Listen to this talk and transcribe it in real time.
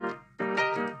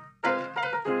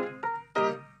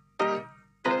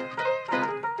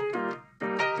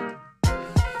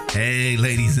Hey,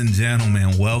 ladies and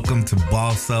gentlemen, welcome to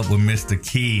Boss Up with Mr.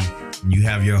 Key. You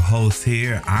have your host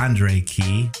here, Andre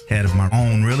Key, head of my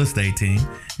own real estate team.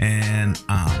 And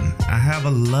I have a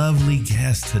lovely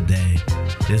guest today.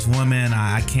 This woman,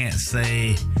 I can't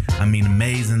say,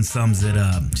 amazing sums it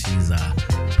up. She's a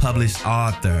published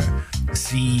author,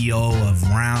 CEO of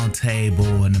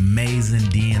Roundtable, an amazing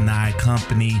D&I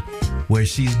company where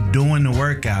she's doing the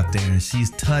work out there and she's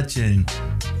touching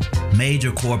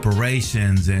major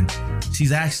corporations and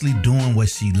she's actually doing what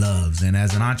she loves. And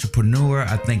as an entrepreneur,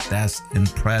 I think that's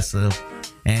impressive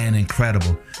and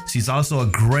incredible. She's also a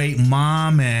great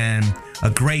mom and a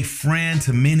great friend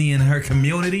to many in her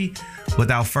community.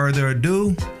 Without further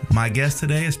ado, my guest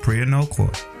today is Priya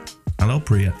Nalkur. Hello,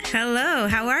 Priya. Hello,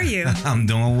 how are you? I'm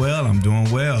doing well.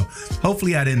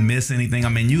 Hopefully I didn't miss anything.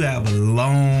 You have a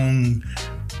long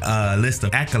list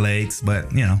of accolades, but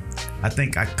I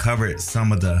think I covered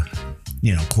some of the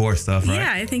core stuff, right?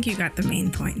 Yeah, I think you got the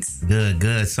main points.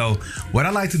 Good. So what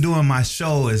I like to do on my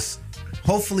show is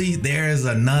hopefully there's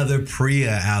another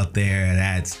Priya out there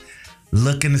that's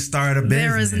looking to start a business.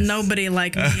 There is nobody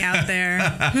like me out there.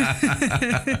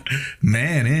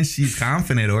 Man, and she's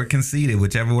confident or conceited,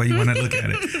 whichever way you want to look at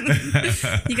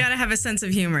it. You got to have a sense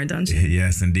of humor, don't you?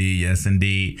 Yes,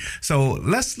 indeed. So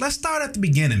let's start at the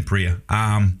beginning, Priya.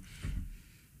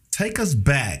 Take us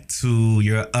back to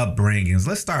your upbringings.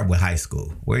 Let's start with high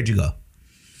school. Where'd you go?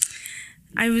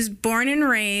 I was born and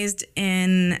raised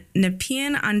in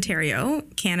Nepean, Ontario,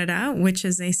 Canada, which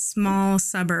is a small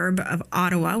suburb of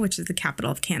Ottawa, which is the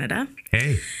capital of Canada.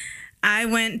 Hey. I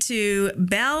went to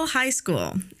Bell High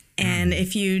School. And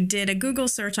if you did a Google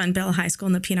search on Bell High School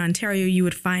in Nepean, Ontario, you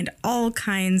would find all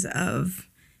kinds of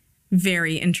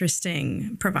very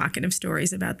interesting, provocative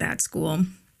stories about that school.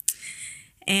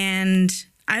 And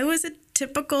I was a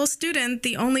typical student.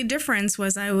 The only difference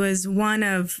was I was one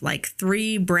of like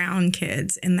 3 brown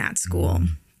kids in that school.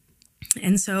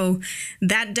 And so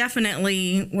that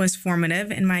definitely was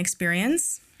formative in my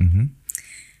experience. Mm-hmm.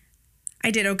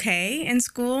 I did okay in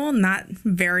school, not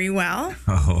very well.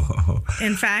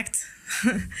 In fact,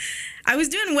 I was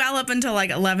doing well up until like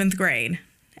 11th grade.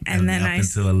 And then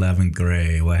until 11th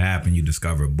grade, what happened? You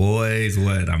discovered boys?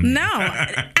 What? No,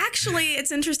 actually,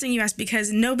 it's interesting you asked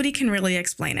because nobody can really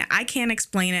explain it. I can't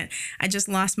explain it. I just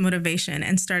lost motivation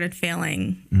and started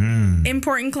failing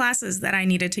important classes that I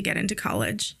needed to get into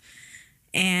college.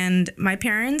 And my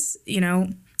parents,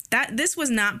 that this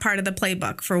was not part of the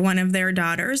playbook for one of their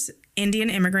daughters, Indian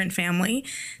immigrant family,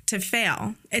 to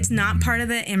fail. It's not part of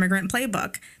the immigrant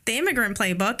playbook. The immigrant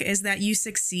playbook is that you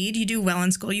succeed, you do well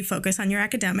in school, you focus on your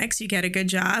academics, you get a good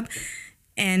job,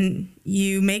 and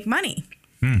you make money.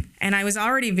 And I was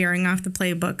already veering off the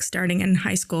playbook starting in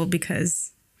high school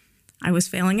because I was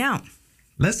failing out.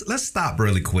 Let's stop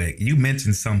really quick. You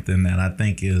mentioned something that I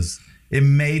think it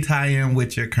may tie in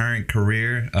with your current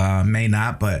career, may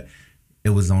not, but it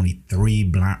was only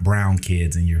 3 brown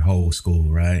kids in your whole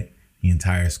school, right? The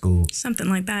entire school. Something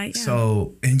like that, yeah.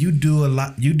 So, and you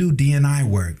do D&I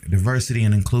work, diversity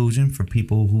and inclusion, for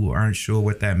people who aren't sure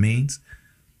what that means.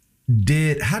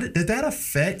 Did that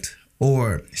affect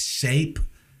or shape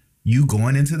you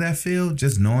going into that field?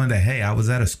 Just knowing that, hey, I was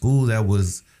at a school that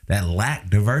lacked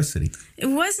diversity. It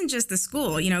wasn't just the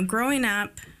school. Growing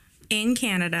up in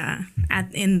Canada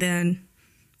in the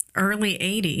early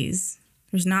 80s,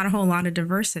 there's not a whole lot of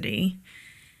diversity.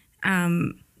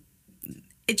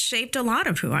 It shaped a lot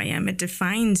of who I am. It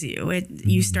defines you.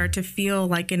 You start to feel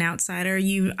like an outsider.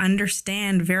 You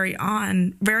understand very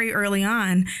early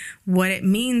on what it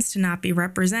means to not be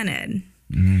represented.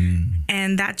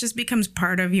 And that just becomes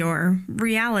part of your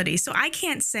reality. So I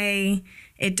can't say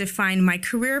it defined my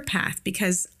career path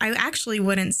because I actually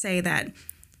wouldn't say that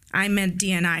I'm a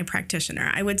D&I practitioner.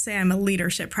 I would say I'm a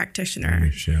leadership practitioner.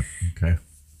 Leadership, okay.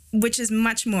 Which is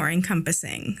much more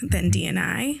encompassing than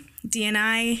D&I.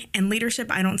 D&I and leadership,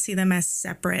 I don't see them as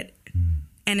separate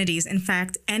entities. In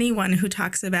fact, anyone who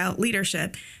talks about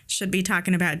leadership should be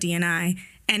talking about D&I.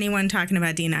 Anyone talking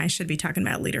about D&I should be talking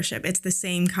about leadership. It's the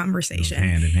same conversation.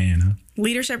 Hand in hand, huh?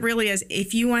 Leadership really is,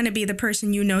 if you want to be the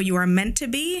person you are meant to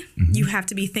be, you have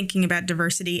to be thinking about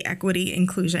diversity, equity,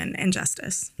 inclusion, and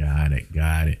justice. Got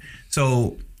it.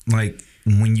 So,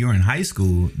 when you were in high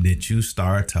school, did you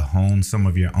start to hone some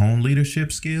of your own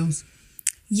leadership skills?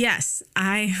 Yes,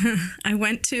 I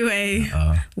went to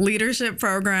a leadership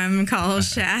program called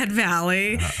Shad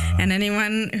Valley, and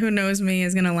anyone who knows me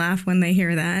is going to laugh when they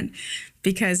hear that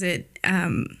because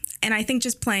and I think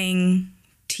just playing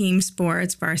team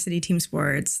sports, varsity team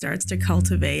sports, starts to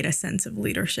cultivate a sense of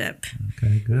leadership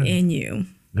in you.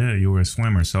 Yeah, you were a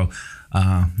swimmer. So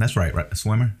that's right, a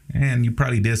swimmer. And you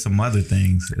probably did some other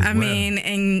things as well. mean,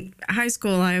 in high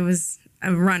school, I was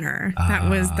a runner.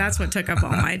 That's what took up all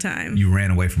my time. You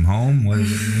ran away from home? What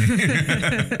does it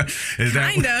mean?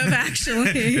 Kind of,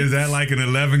 actually. Is that like in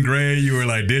 11th grade? You were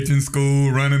like ditching school,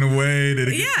 running away?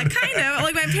 Yeah, kind of.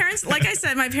 Like my parents, like I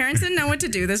said, my parents didn't know what to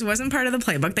do. This wasn't part of the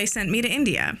playbook. They sent me to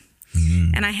India.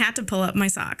 And I had to pull up my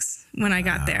socks when I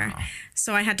got there.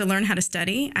 So I had to learn how to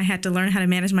study. I had to learn how to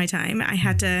manage my time. I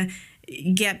had to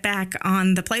get back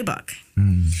on the playbook.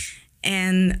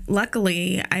 And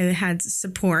luckily, I had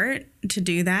support to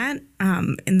do that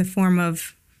in the form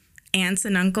of aunts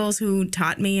and uncles who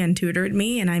taught me and tutored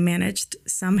me. And I managed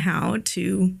somehow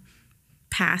to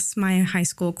pass my high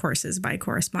school courses by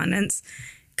correspondence,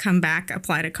 come back,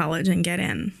 apply to college, and get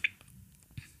in.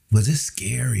 Was it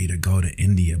scary to go to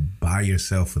India by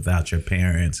yourself without your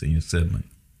parents and your sibling?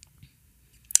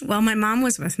 Well, my mom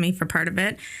was with me for part of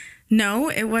it. No,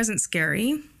 it wasn't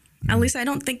scary. At least I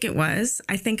don't think it was.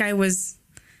 I think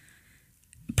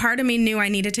part of me knew I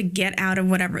needed to get out of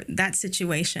whatever that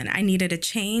situation. I needed a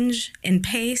change in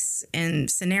pace, in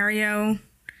scenario,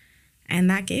 and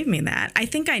that gave me that. I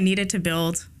think I needed to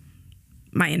build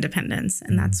my independence,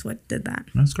 and that's what did that.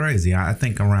 That's crazy. I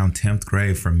think around 10th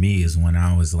grade for me is when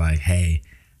I was like, hey,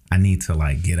 I need to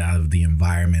like get out of the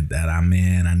environment that I'm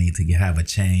in. I need to have a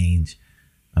change.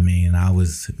 I mean, I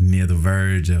was near the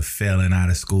verge of failing out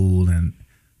of school, and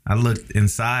I looked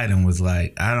inside and was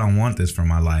like, I don't want this for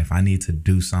my life. I need to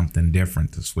do something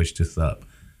different to switch this up.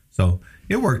 So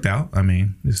it worked out. I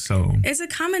mean, it's a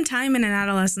common time in an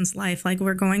adolescent's life. Like,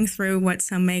 we're going through what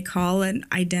some may call an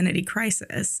identity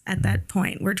crisis at that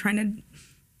point. We're trying to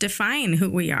define who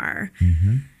we are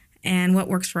and what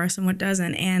works for us and what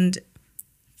doesn't. And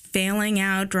failing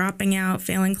out, dropping out,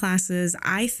 failing classes,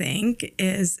 I think,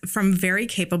 is from very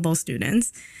capable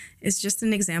students, is just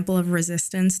an example of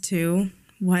resistance to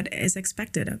what is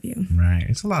expected of you. Right.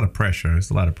 It's a lot of pressure.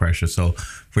 So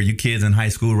for you kids in high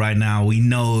school right now, we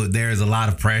know there's a lot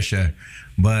of pressure,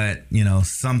 but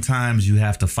sometimes you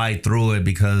have to fight through it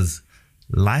because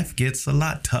life gets a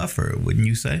lot tougher, wouldn't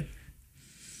you say?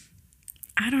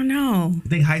 I don't know. You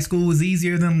think high school was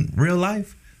easier than real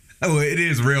life? Well, it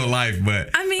is real life,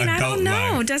 but I mean, I don't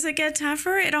know. Life. Does it get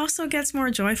tougher? It also gets more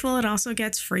joyful. It also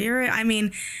gets freer. I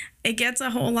mean, it gets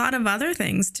a whole lot of other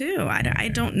things too. I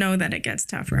don't know that it gets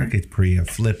tougher. Look at Priya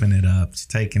flipping it up,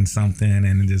 taking something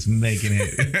and just making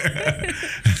it.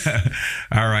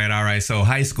 All right. So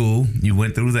high school, you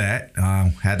went through that.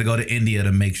 Had to go to India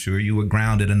to make sure you were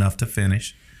grounded enough to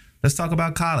finish. Let's talk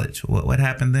about college. What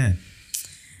happened then?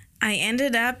 I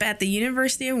ended up at the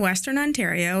University of Western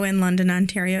Ontario in London,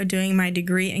 Ontario, doing my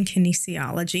degree in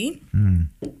kinesiology.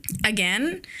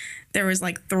 Again, there was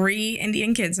like 3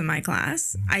 Indian kids in my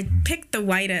class. I picked the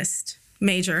whitest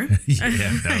major.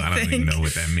 I don't even know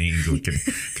what that means with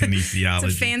kinesiology.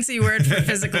 It's a fancy word for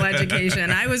physical education.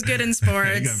 I was good in sports.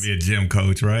 You're going to be a gym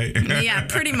coach, right? Yeah,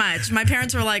 pretty much. My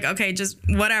parents were like, okay, just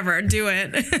whatever, do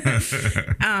it.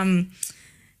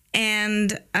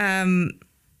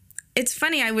 It's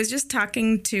funny, I was just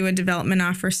talking to a development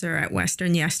officer at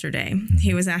Western yesterday.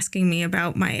 He was asking me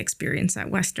about my experience at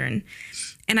Western.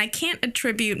 And I can't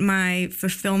attribute my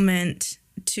fulfillment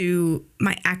to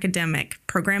my academic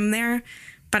program there,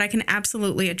 but I can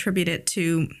absolutely attribute it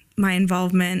to my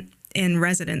involvement in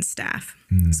resident staff.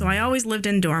 So I always lived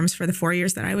in dorms for the 4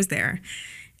 years that I was there.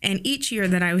 And each year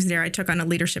that I was there, I took on a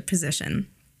leadership position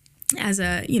as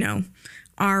a,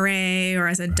 RA or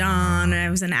as a Don.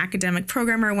 I was an academic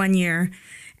programmer one year.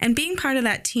 And being part of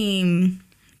that team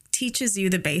teaches you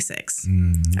the basics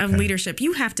of leadership.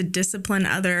 You have to discipline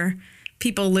other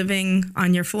people living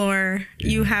on your floor.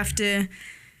 You have to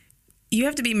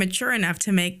be mature enough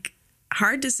to make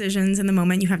hard decisions in the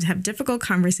moment. You have to have difficult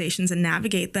conversations and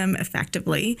navigate them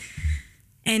effectively.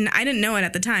 And I didn't know it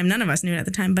at the time. None of us knew it at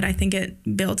the time, but I think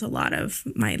it built a lot of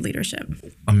my leadership.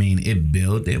 I mean, it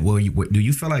built it. Well, do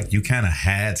you feel like you kind of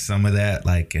had some of that,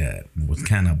 like was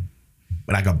kind of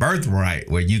like a birthright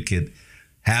where you could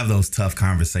have those tough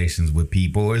conversations with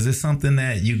people? Or is it something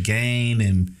that you gained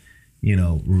and,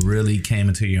 really came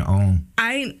into your own?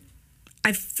 I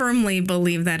firmly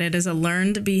believe that it is a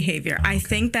learned behavior. I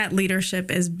think that leadership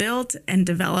is built and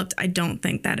developed. I don't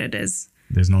think that it is.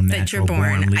 There's no natural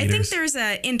born leaders. I think there's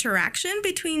an interaction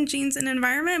between genes and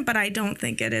environment, but I don't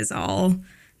think it is all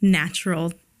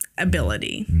natural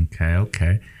ability.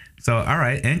 Okay. So, all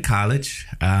right. In college,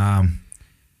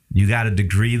 you got a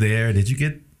degree there. Did you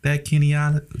get that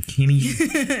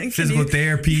physical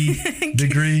therapy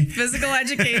degree? Physical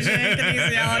education,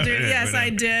 kinesiology. Yes, I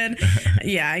did.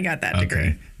 Yeah, I got that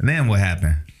degree. And then what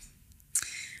happened?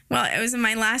 Well, it was in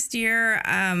my last year.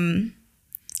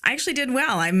 I actually did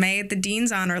well. I made the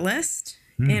Dean's Honor List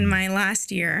in my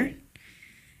last year.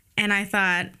 And I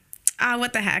thought,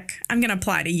 what the heck? I'm going to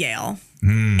apply to Yale.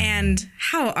 And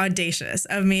how audacious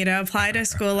of me to apply to a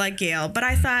school like Yale. But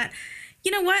I thought,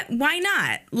 you know what? Why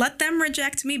not? Let them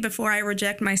reject me before I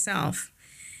reject myself.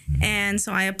 And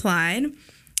so I applied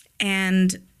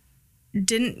and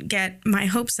didn't get my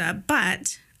hopes up.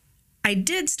 But I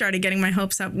did start getting my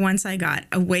hopes up once I got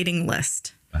a waiting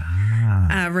list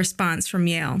response from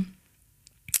Yale.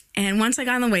 And once I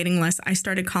got on the waiting list, I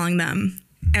started calling them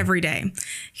every day.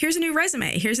 Here's a new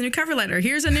resume. Here's a new cover letter.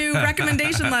 Here's a new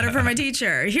recommendation letter for my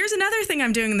teacher. Here's another thing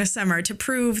I'm doing this summer to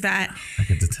prove that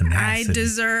I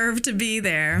deserve to be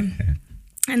there. Okay.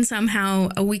 And somehow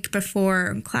a week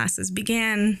before classes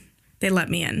began, they let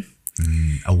me in.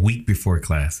 A week before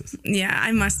classes. Yeah,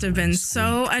 I must have been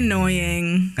so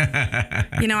annoying.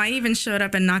 I even showed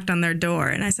up and knocked on their door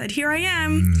and I said, here I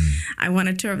am. I want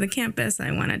a tour of the campus.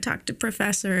 I want to talk to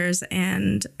professors.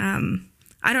 And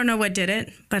I don't know what did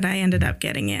it, but I ended up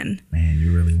getting in. Man,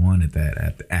 you really wanted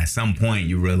that. At some point,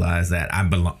 you realized that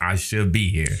I should be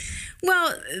here.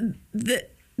 Well,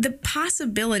 the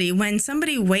possibility when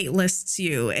somebody waitlists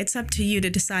you, it's up to you to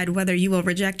decide whether you will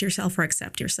reject yourself or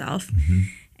accept yourself.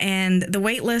 And the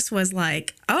wait list was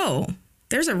like, oh,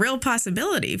 there's a real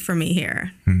possibility for me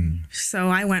here. So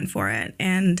I went for it.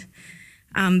 And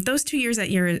those 2 years at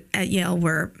Yale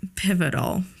were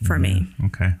pivotal for me.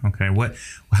 Okay.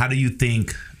 How do you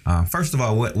think, first of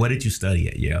all, what did you study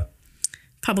at Yale?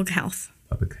 Public health.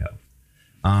 Public health.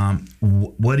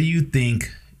 What do you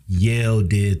think Yale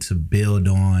did to build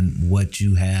on what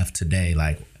you have today?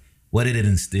 Like, what did it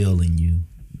instill in you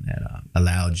that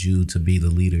allowed you to be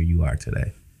the leader you are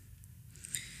today?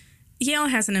 Yale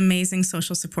has an amazing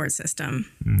social support system.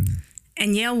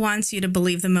 And Yale wants you to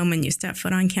believe the moment you step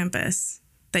foot on campus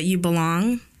that you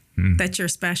belong, that you're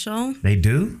special. They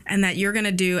do? And that you're going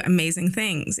to do amazing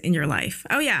things in your life.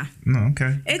 Oh, yeah.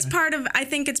 Okay. I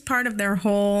think it's part of their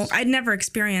whole, I'd never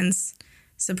experienced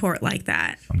support like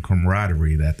that. Some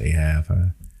camaraderie that they have, huh?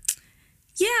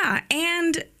 Yeah.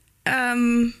 And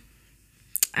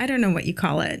I don't know what you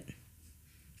call it.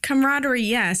 Camaraderie,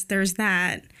 yes, there's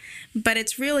that. But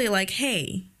it's really like,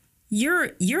 hey,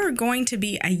 you're going to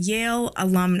be a Yale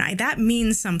alumni. That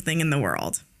means something in the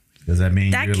world. Does that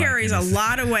mean that carries a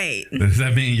lot of weight? Does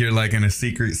that mean you're like in a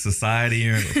secret society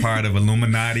or part of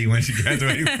Illuminati when you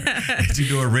graduate? Did you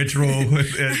do a ritual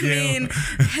with Yale? I mean,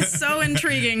 it's so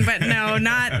intriguing, but no,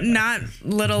 not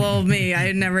little old me.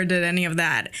 I never did any of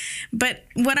that. But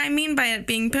what I mean by it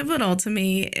being pivotal to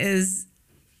me is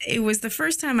it was the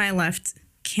first time I left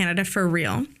Canada for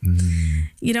real.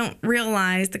 You don't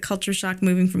realize the culture shock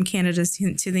moving from Canada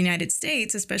to the United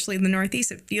States, especially in the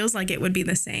Northeast. It feels like it would be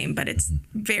the same, but it's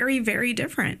very, very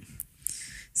different.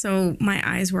 So my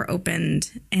eyes were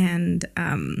opened, and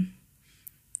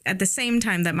at the same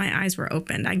time that my eyes were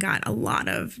opened, I got a lot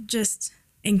of just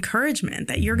encouragement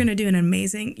that you're going to do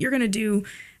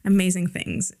amazing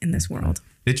things in this world.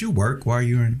 Did you work while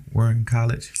you were in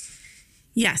college?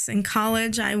 Yes, in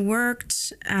college I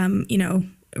worked,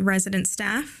 resident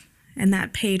staff, and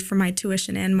that paid for my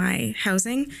tuition and my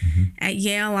housing. At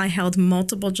Yale, I held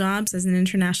multiple jobs as an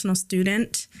international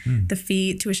student.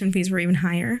 The tuition fees were even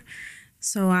higher.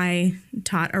 So I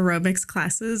taught aerobics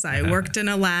classes. I worked in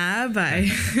a lab.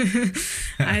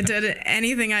 I did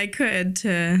anything I could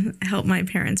to help my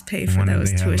parents pay for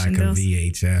those tuition bills. Like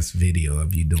a VHS video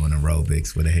of you doing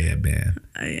aerobics with a headband.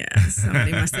 Yeah,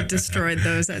 somebody must have destroyed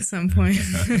those at some point.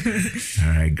 All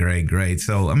right, great.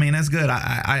 So, I mean, that's good.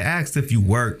 I asked if you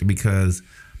worked because,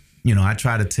 I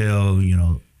try to tell,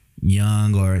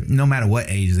 young or no matter what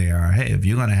age they are, hey, if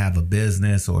you're going to have a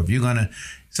business or if you're going to,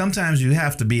 sometimes you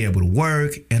have to be able to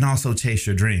work and also chase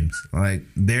your dreams. Like,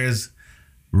 there's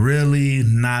really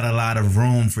not a lot of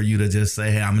room for you to just say,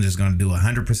 hey, I'm just going to do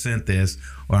 100% this,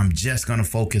 or I'm just going to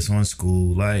focus on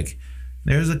school. Like,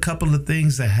 there's a couple of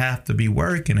things that have to be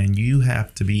working, and you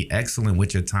have to be excellent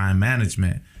with your time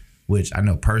management, which I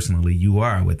know personally you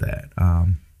are with that.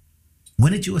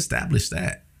 When did you establish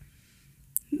that?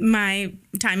 My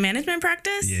time management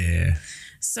practice? Yeah.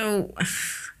 So,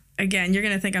 again, you're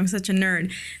going to think I'm such a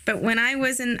nerd, but when I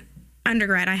was in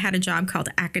undergrad, I had a job called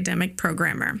academic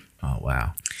programmer. Oh,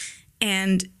 wow.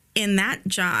 And in that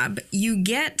job, you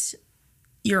get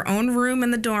your own room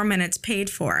in the dorm and it's paid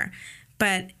for.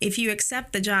 But if you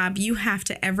accept the job, you have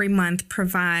to every month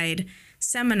provide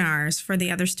seminars for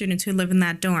the other students who live in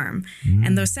that dorm.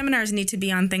 And those seminars need to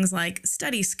be on things like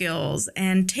study skills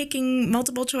and taking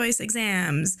multiple choice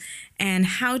exams and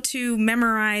how to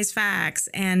memorize facts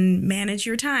and manage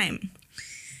your time.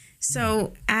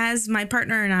 So as my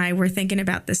partner and I were thinking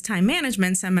about this time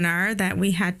management seminar that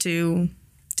we had to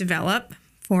develop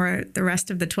for the rest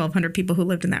of the 1,200 people who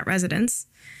lived in that residence,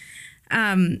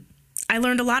 I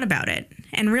learned a lot about it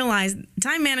and realized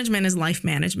time management is life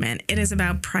management. It is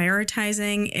about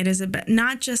prioritizing. It is about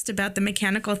not just about the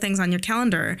mechanical things on your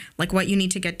calendar, like what you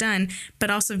need to get done, but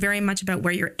also very much about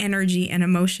where your energy and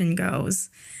emotion goes.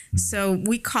 So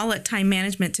we call it time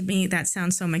management. To me, that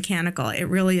sounds so mechanical. It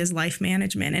really is life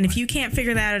management. And if you can't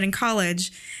figure that out in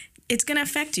college, it's going to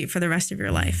affect you for the rest of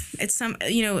your life. It's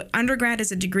undergrad is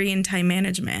a degree in time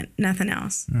management, nothing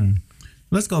else.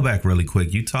 Let's go back really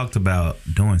quick. You talked about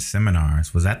doing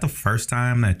seminars. Was that the first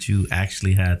time that you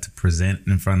actually had to present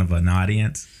in front of an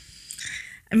audience?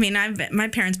 I mean, my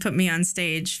parents put me on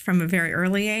stage from a very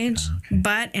early age,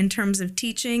 but in terms of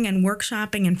teaching and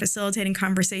workshopping and facilitating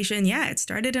conversation, it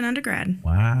started in undergrad.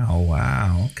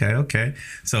 Wow. Okay.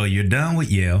 So you're done with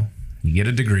Yale. You get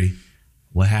a degree.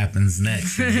 What happens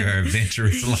next in your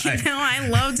adventurous life?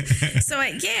 So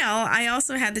at Yale, I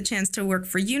also had the chance to work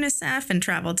for UNICEF and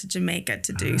travel to Jamaica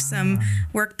to do some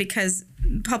work because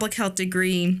public health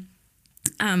degree,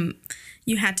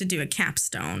 you had to do a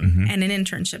capstone and an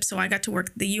internship. So I got to work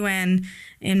at the UN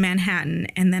in Manhattan,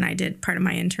 and then I did part of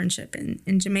my internship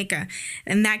in Jamaica.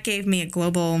 And that gave me a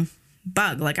global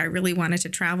bug. Like I really wanted to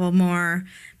travel more,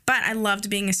 but I loved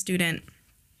being a student.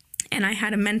 And I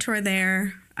had a mentor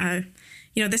there.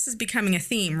 This is becoming a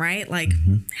theme, right? Like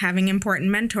having important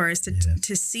mentors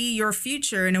to see your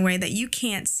future in a way that you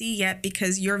can't see yet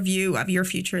because your view of your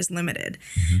future is limited.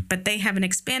 But they have an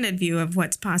expanded view of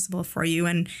what's possible for you.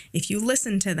 And if you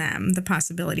listen to them, the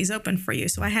possibilities open for you.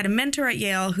 So I had a mentor at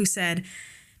Yale who said,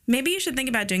 maybe you should think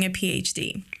about doing a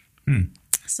PhD.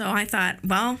 So I thought,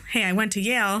 well, hey, I went to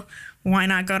Yale. Why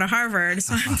not go to Harvard?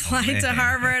 So I applied to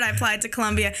Harvard. I applied to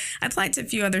Columbia. I applied to a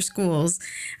few other schools.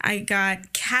 I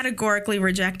got categorically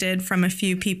rejected from a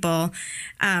few people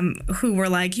who were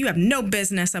like, you have no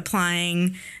business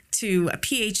applying to a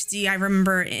PhD. I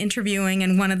remember interviewing,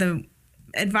 and one of the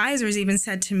advisors even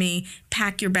said to me,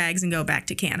 pack your bags and go back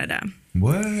to Canada.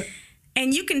 What?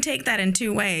 And you can take that in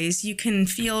two ways. You can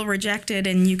feel rejected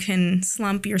and you can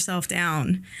slump yourself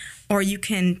down, or you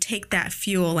can take that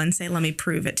fuel and say, let me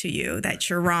prove it to you that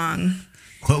you're wrong.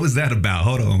 What was that about?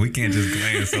 Hold on. We can't just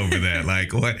glance over that.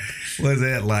 Like, what was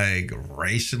that, like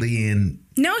racially?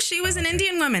 No, she was an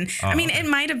Indian woman. I mean, it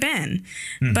might have been,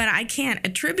 but I can't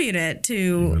attribute it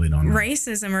to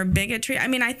racism or bigotry. I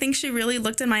mean, I think she really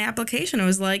looked at my application and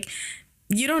was like,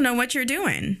 you don't know what you're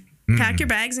doing. Pack your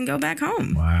bags and go back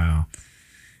home. Wow.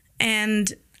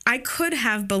 And I could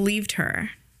have believed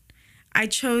her. I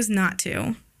chose not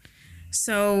to.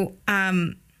 So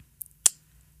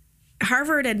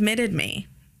Harvard admitted me.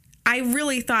 I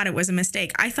really thought it was a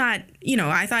mistake. I thought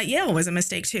Yale was a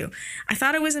mistake too. I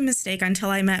thought it was a mistake until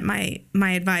I met my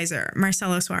advisor,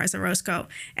 Marcelo Suarez Orozco,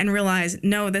 and realized,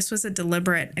 no, this was a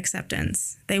deliberate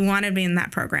acceptance. They wanted me in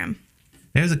that program.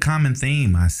 There's a common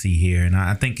theme I see here, and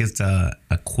I think it's a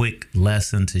quick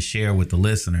lesson to share with the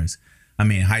listeners. I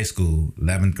mean, high school,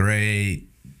 11th grade,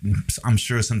 I'm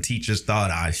sure some teachers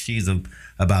thought, she's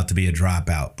about to be a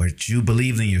dropout, but you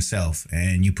believed in yourself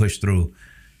and you pushed through.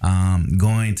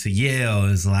 Going to Yale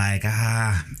is like,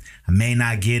 I may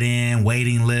not get in,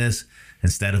 waiting list.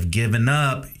 Instead of giving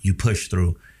up, you push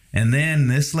through. And then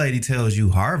this lady tells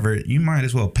you Harvard, you might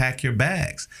as well pack your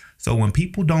bags. So when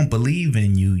people don't believe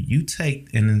in you, you take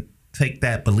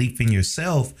that belief in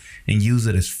yourself and use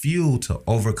it as fuel to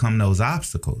overcome those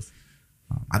obstacles.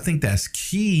 I think that's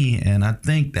key, and I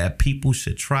think that people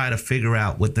should try to figure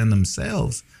out within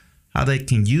themselves how they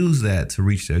can use that to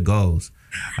reach their goals.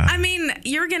 I mean,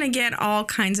 you're going to get all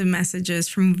kinds of messages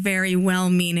from very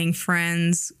well-meaning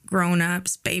friends,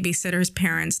 grown-ups, babysitters,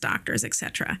 parents, doctors,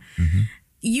 etc.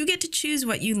 You get to choose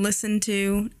what you listen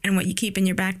to and what you keep in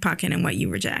your back pocket and what you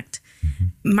reject.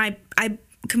 I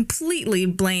completely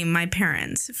blame my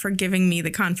parents for giving me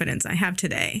the confidence I have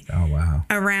today. Oh, wow.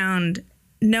 Around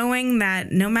knowing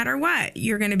that no matter what,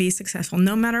 you're going to be successful.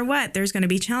 No matter what, there's going to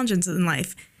be challenges in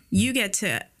life. You get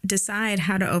to decide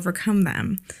how to overcome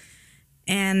them.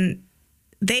 And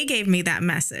they gave me that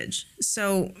message.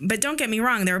 So, but don't get me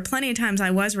wrong, there were plenty of times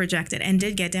I was rejected and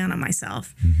did get down on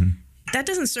myself. That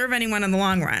doesn't serve anyone in the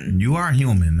long run. You are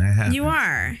human. That happens. You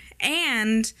are.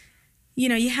 And,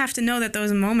 you have to know that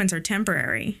those moments are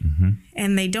temporary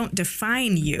and they don't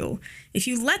define you. If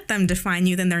you let them define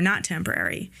you, then they're not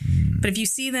temporary. But if you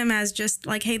see them as just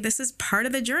like, hey, this is part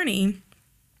of the journey,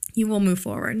 you will move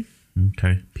forward.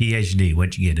 Okay. PhD,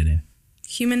 what'd you get in it?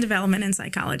 Human development and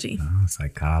psychology. Oh,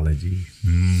 psychology.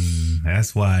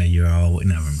 That's why you're all...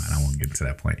 Never mind. I won't get to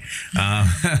that point.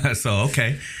 So,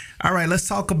 okay. All right. Let's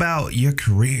talk about your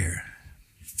career.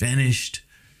 You finished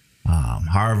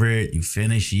Harvard. You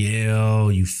finished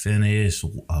Yale. You finished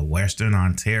Western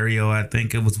Ontario, I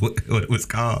think it was what it was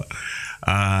called.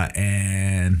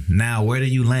 And now where do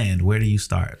you land? Where do you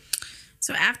start?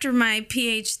 So after my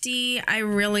PhD, I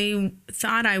really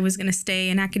thought I was going to stay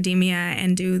in academia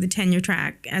and do the tenure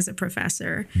track as a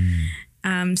professor.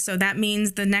 So that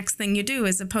means the next thing you do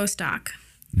is a postdoc.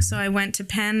 So I went to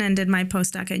Penn and did my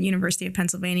postdoc at University of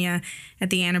Pennsylvania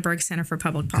at the Annenberg Center for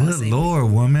Public Policy. Good Lord,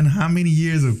 woman. How many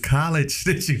years of college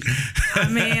did you... I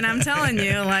mean, I'm telling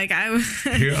you, like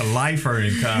You're a lifer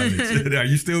in college. Are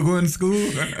you still going to school?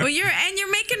 Well,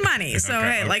 you're making money. So,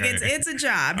 hey, like it's a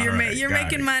job. You're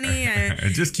making money.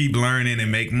 Just keep learning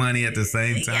and make money at the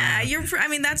same time. Yeah,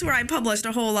 that's where I published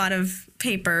a whole lot of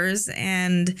papers,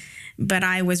 but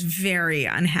I was very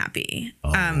unhappy.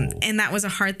 And that was a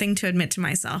hard thing to admit to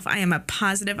myself. I am a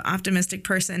positive, optimistic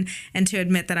person, and to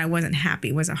admit that I wasn't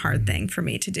happy was a hard thing for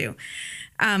me to do.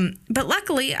 But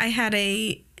luckily, I had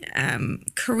a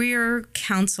career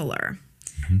counselor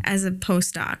as a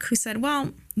postdoc who said,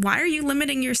 well, why are you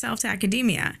limiting yourself to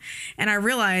academia? And I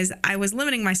realized I was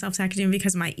limiting myself to academia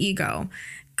because of my ego.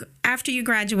 After you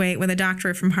graduate with a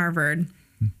doctorate from Harvard,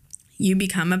 you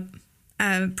become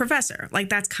a professor. Like,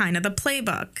 that's kind of the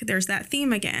playbook. There's that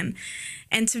theme again.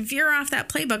 And to veer off that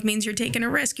playbook means you're taking a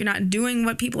risk. You're not doing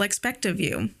what people expect of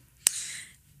you.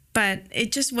 But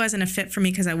it just wasn't a fit for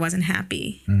me because I wasn't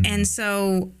happy. And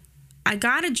so I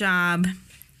got a job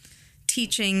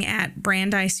teaching at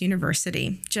Brandeis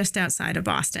University just outside of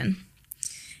Boston.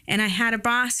 And I had a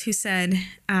boss who said,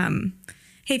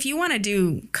 hey, if you want to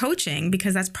do coaching,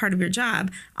 because that's part of your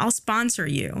job, I'll sponsor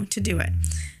you to do it.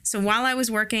 So while I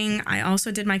was working, I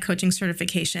also did my coaching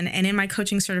certification. And in my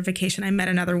coaching certification, I met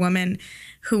another woman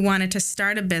who wanted to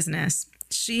start a business.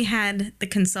 She had the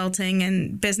consulting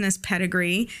and business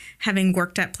pedigree, having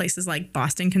worked at places like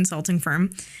Boston Consulting Firm.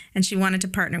 And she wanted to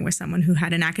partner with someone who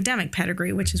had an academic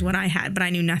pedigree, which is what I had, but I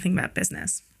knew nothing about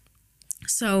business.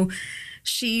 So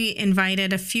she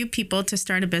invited a few people to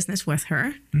start a business with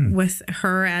her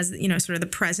as, sort of the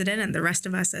president and the rest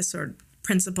of us as sort of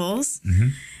principals.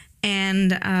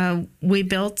 And we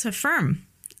built a firm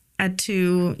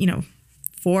to, $4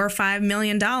 or $5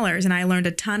 million. And I learned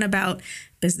a ton about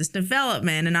business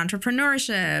development and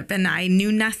entrepreneurship. And I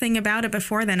knew nothing about it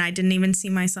before then. I didn't even see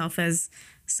myself as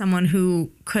someone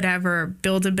who could ever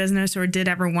build a business or did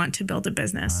ever want to build a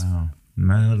business. Wow.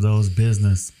 None of those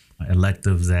business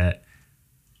electives at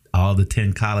all the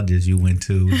 10 colleges you went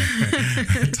to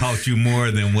taught you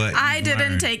more than what I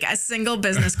didn't take a single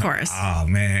business course. Oh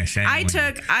man, shame. I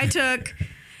took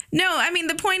no, I mean,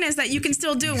 the point is that you can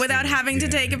still do it without having to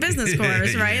take a business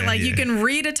course, right? You can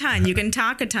read a ton, you can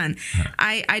talk a ton.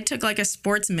 I took like a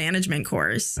sports management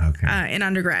course in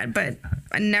undergrad, but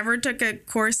I never took a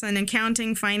course in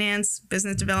accounting, finance,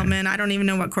 business development. I don't even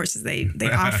know what courses they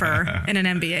offer in an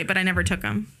MBA, but I never took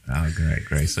them. Oh,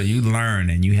 great. So you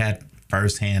learned and you had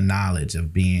firsthand knowledge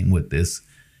of being with this,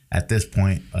 at this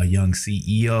point, a young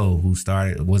CEO who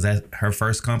started. Was that her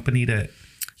first company that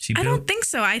she built? I don't think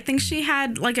so. I think she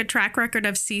had like a track record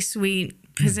of C-suite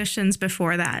positions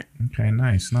before that. Okay,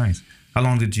 nice. How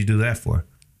long did you do that for?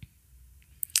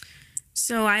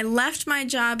 So I left my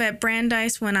job at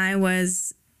Brandeis when I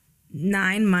was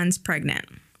 9 months pregnant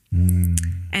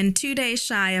and 2 days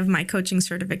shy of my coaching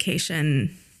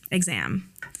certification exam.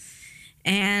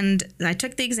 And I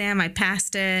took the exam, I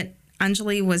passed it.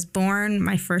 Anjali was born,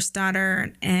 my first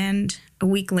daughter, and a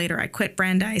week later I quit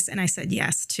Brandeis and I said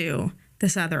yes to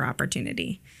this other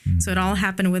opportunity. So it all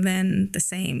happened within the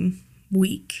same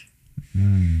week.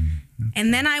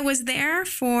 And then I was there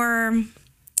for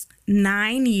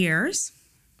 9 years,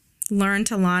 learned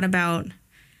a lot about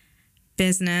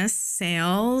business,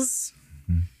 sales,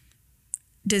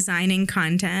 designing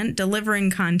content,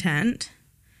 delivering content.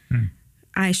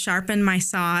 I sharpened my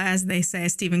saw, as they say,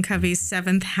 Stephen Covey's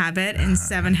 7th habit in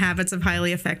 7 Habits of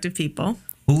Highly Effective People.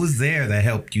 Who was there that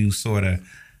helped you sort of,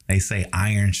 they say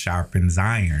iron sharpens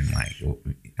iron. Like,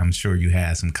 I'm sure you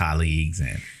had some colleagues.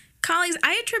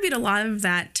 I attribute a lot of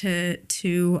that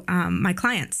to my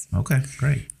clients. Okay,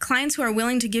 great. Clients who are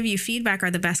willing to give you feedback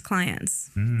are the best clients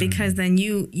because then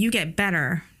you get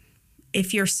better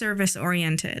if you're service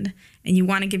oriented and you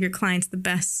want to give your clients the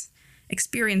best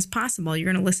experience possible,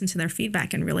 you're going to listen to their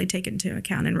feedback and really take it into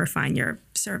account and refine your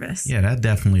service. Yeah, that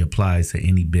definitely applies to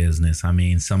any business. I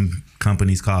mean, some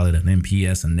companies call it an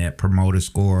NPS, a net promoter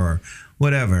score, or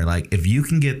whatever. Like, if you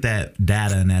can get that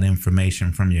data and that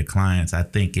information from your clients, I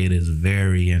think it is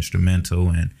very instrumental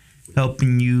in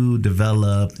helping you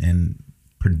develop and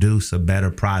produce a better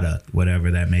product,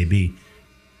 whatever that may be.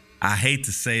 I hate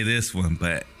to say this one,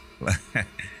 but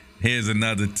here's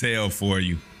another tale for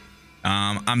you.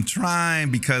 I'm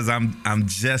trying, because I'm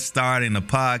just starting a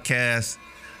podcast,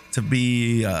 to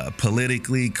be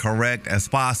politically correct as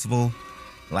possible.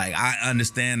 Like, I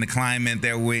understand the climate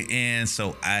that we're in,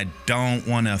 so I don't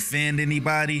want to offend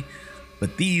anybody.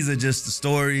 But these are just the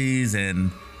stories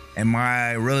and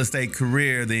my real estate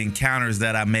career, the encounters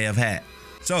that I may have had.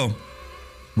 So,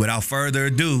 without further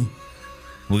ado,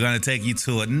 we're going to take you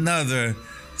to another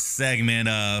segment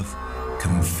of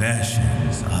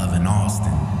Confessions of an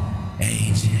Austin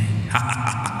Agent.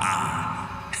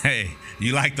 Hey,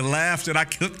 you like the laugh? Should I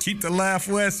keep the laugh,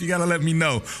 Wes? You got to let me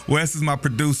know. Wes is my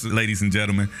producer, ladies and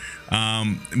gentlemen.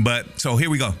 So here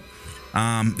we go.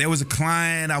 There was a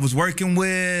client I was working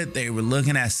with. They were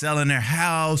looking at selling their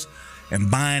house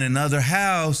and buying another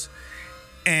house.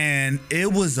 And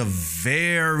it was a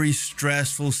very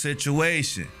stressful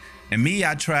situation. And me,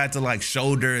 I tried to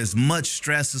shoulder as much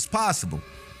stress as possible.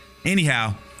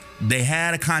 Anyhow, they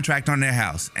had a contract on their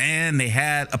house and they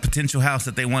had a potential house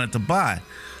that they wanted to buy.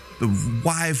 The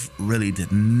wife really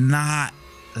did not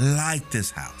like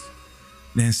this house.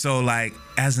 And so,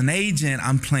 as an agent,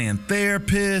 I'm playing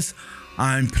therapist,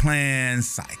 I'm playing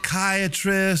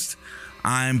psychiatrist,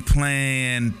 I'm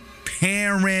playing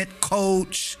parent,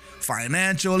 coach,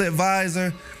 financial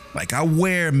advisor. I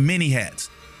wear many hats.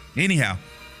 Anyhow,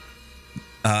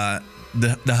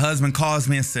 the husband calls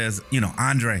me and says,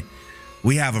 Andre,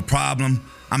 we have a problem.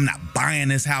 I'm not buying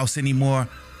this house anymore.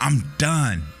 I'm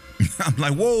done. I'm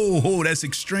like, whoa, that's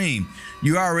extreme.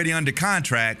 You're already under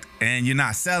contract and you're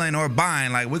not selling or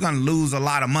buying. We're going to lose a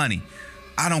lot of money.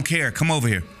 I don't care. Come over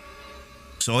here.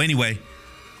 So anyway,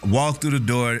 I walk through the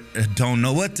door, don't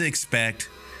know what to expect.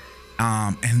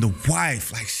 And the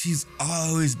wife, she's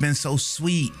always been so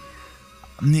sweet.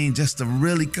 I mean, just a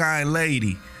really kind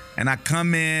lady. And I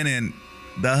come in and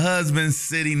the husband's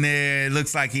sitting there. It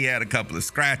looks like he had a couple of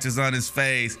scratches on his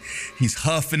face. He's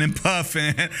huffing and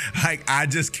puffing. I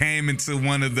just came into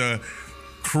one of the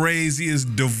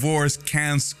craziest divorce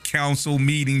counsel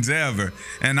meetings ever.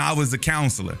 And I was the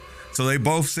counselor. So they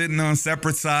both sitting on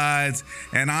separate sides.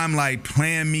 And I'm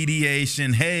playing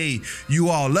mediation. Hey, you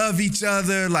all love each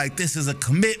other. This is a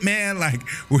commitment.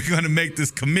 We're going to make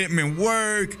this commitment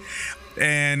work.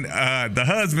 And the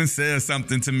husband says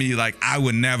something to me I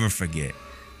would never forget.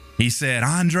 He said,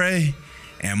 Andre,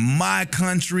 in my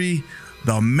country,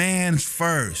 the man's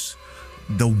first,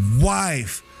 the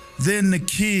wife, then the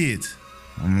kids.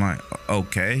 I'm like,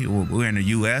 okay, well, we're in the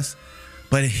U.S.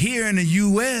 But here in the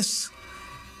U.S.,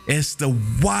 it's the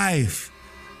wife,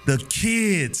 the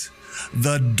kids,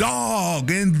 the dog,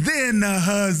 and then the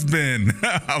husband.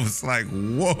 I was like,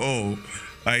 whoa.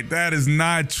 That is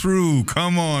not true.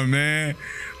 Come on, man.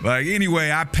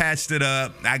 Anyway, I patched it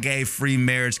up. I gave free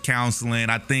marriage counseling.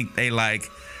 I think they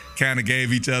kind of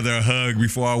gave each other a hug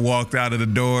before I walked out of the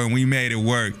door, and we made it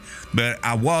work. But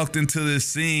I walked into this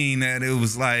scene that it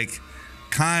was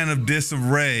kind of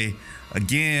disarray.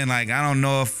 Again, I don't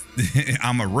know if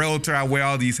I'm a realtor. I wear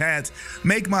all these hats.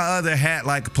 Make my other hat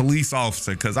like a police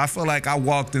officer, because I feel like I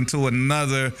walked into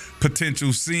another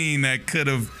potential scene that could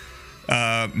have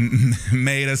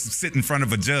made us sit in front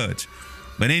of a judge.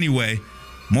 But anyway,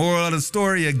 moral of the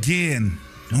story, again,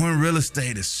 doing real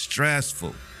estate is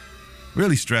stressful,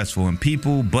 really stressful. And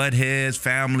people butt heads,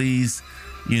 families,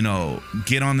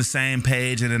 get on the same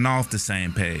page and then off the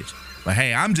same page. But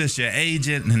hey, I'm just your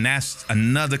agent, and that's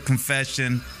another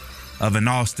confession of an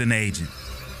Austin agent.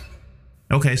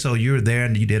 Okay, so you were there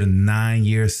and you did a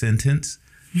 9-year sentence.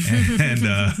 And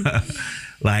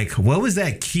what was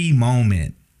that key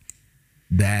moment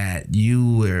that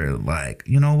you were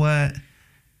you know what?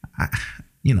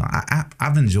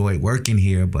 I've enjoyed working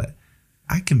here, but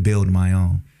I can build my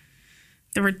own.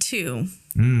 There were two.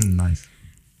 Nice.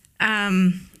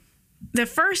 The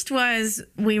first was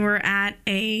we were at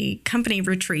a company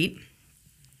retreat.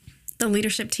 The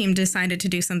leadership team decided to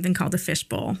do something called a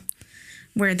fishbowl,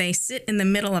 where they sit in the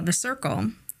middle of a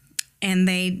circle and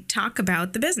they talk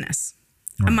about the business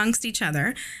amongst each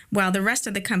other, while the rest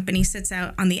of the company sits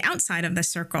out on the outside of the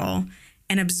circle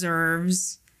and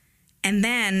observes. And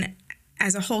then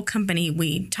as a whole company,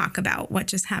 we talk about what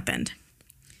just happened.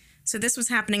 So this was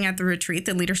happening at the retreat.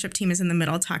 The leadership team is in the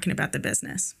middle talking about the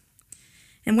business.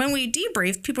 And when we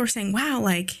debriefed, people were saying, wow,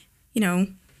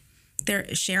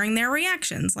 they're sharing their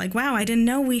reactions. Like, wow, I didn't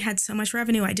know we had so much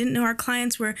revenue. I didn't know our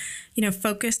clients were,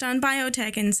 focused on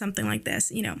biotech and something like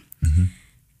this, Mm-hmm.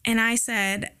 And I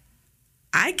said,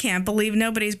 I can't believe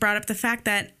nobody's brought up the fact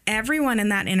that everyone in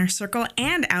that inner circle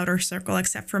and outer circle,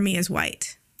 except for me, is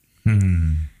white.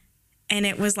 Hmm. And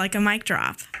it was like a mic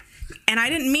drop. And I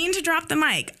didn't mean to drop the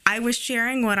mic. I was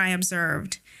sharing what I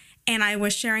observed. And I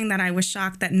was sharing that I was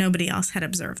shocked that nobody else had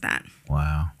observed that.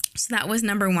 Wow. So that was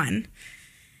number one.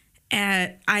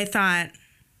 And I thought,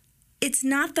 it's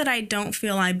not that I don't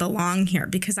feel I belong here,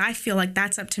 because I feel like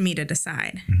that's up to me to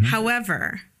decide. Mm-hmm.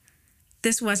 However,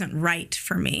 this wasn't right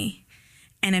for me.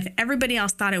 And if everybody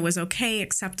else thought it was okay,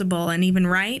 acceptable, and even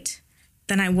right,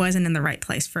 then I wasn't in the right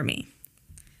place for me.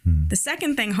 Mm-hmm. The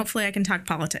second thing, hopefully I can talk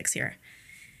politics here.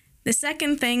 The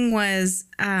second thing was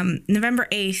November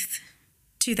 8th,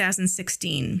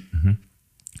 2016. Mm-hmm.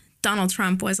 Donald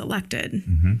Trump was elected.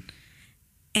 Mm-hmm.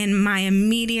 And my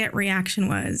immediate reaction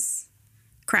was,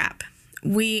 crap.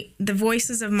 The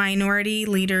voices of minority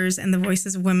leaders and the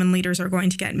voices of women leaders are going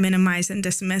to get minimized and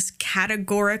dismissed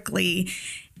categorically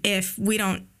if we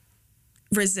don't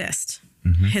resist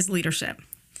his leadership.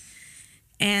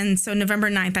 And so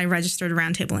November 9th, I registered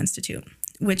Roundtable Institute,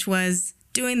 which was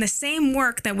doing the same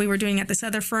work that we were doing at this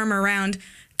other firm around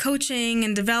coaching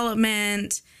and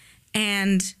development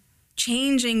and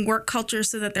changing work culture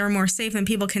so that they're more safe and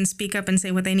people can speak up and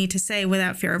say what they need to say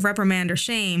without fear of reprimand or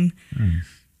shame,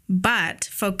 but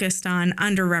focused on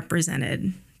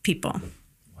underrepresented people.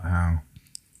 Wow.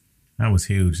 That was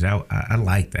huge. I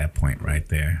like that point right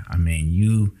there. I mean,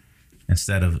 you,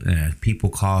 instead of people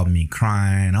called me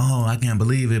crying, oh, I can't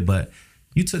believe it, but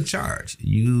you took charge.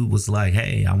 You was like,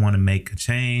 hey, I want to make a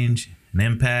change, an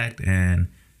impact, and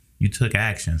you took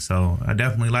action. So I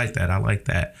definitely like that. I like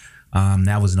that.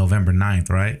 That was November 9th,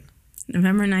 right?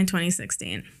 November 9,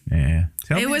 2016. Yeah.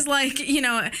 It was like,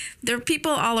 there are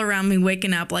people all around me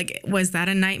waking up like, was that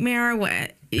a nightmare?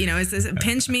 What, is this,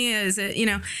 pinch me? Is it,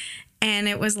 and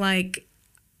it was like,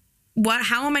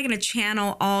 how am I going to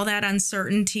channel all that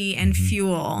uncertainty and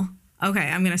fuel? Okay,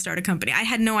 I'm going to start a company. I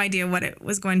had no idea what it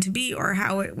was going to be or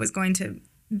how it was going to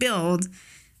build,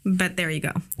 but there you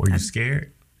go. Were you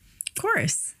scared? Of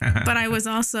course. But I was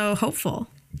also hopeful.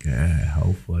 Good,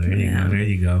 hopeful. There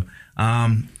you go.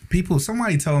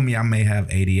 Somebody told me I may have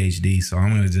ADHD, so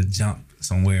I'm going to just jump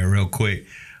somewhere real quick.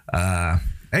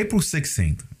 April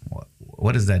 16th,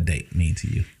 what does that date mean to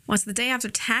you? Well, it's the day after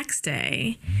tax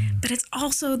day, but it's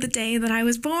also the day that I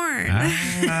was born.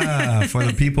 For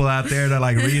the people out there that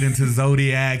like read into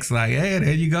zodiacs, like, hey,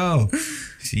 there you go.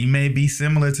 She may be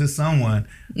similar to someone.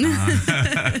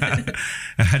 I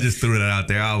just threw that out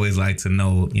there. I always like to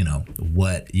know,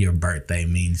 what your birthday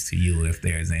means to you, if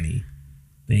there's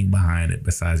anything behind it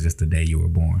besides just the day you were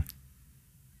born.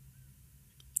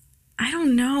 I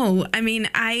don't know. I mean,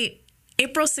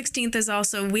 April 16th is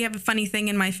also, we have a funny thing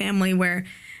in my family where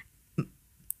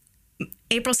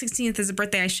April 16th is a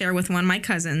birthday I share with one of my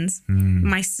cousins.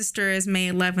 My sister is May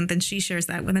 11th, and she shares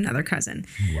that with another cousin.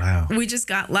 Wow. We just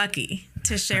got lucky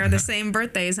to share the same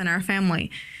birthdays in our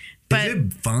family. But is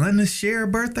it fun to share a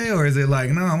birthday, or is it like,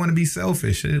 no, I want to be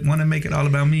selfish. I want to make it all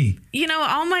about me?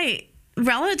 All my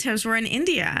relatives were in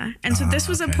India, and so this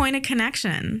was a point of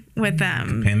connection with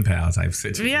them. Pen pal type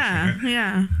situation.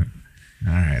 Yeah.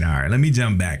 All right. Let me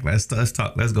jump back. Let's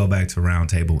talk. Let's go back to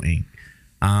Roundtable Inc.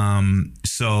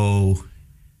 So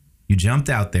you jumped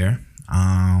out there.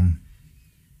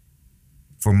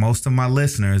 For most of my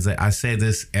listeners, I say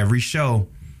this every show.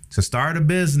 To start a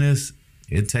business,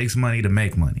 it takes money to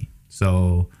make money.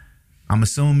 So I'm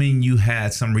assuming you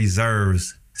had some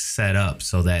reserves set up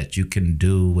so that you can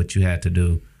do what you had to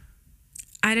do.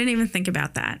 I didn't even think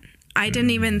about that. I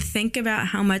didn't even think about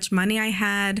how much money I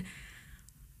had.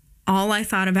 All I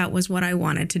thought about was what I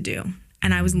wanted to do.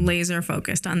 And I was laser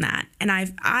focused on that. And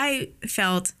I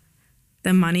felt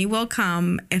the money will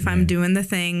come if I'm doing the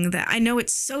thing that I know.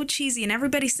 It's so cheesy and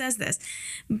everybody says this,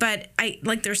 but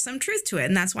there's some truth to it,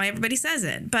 and that's why everybody says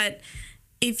it. But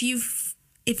if you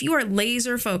are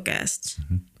laser focused,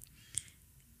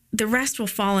 the rest will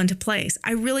fall into place.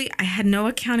 I had no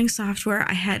accounting software.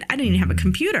 I didn't even have a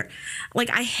computer.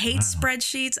 I hate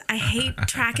spreadsheets. I hate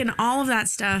tracking all of that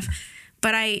stuff.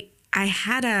 But I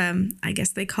had I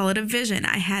guess they call it a vision.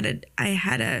 I had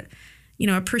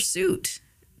a pursuit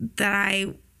that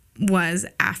I was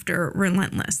after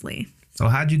relentlessly. So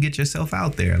how'd you get yourself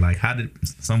out there? Like, how did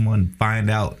someone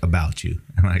find out about you?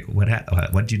 Like,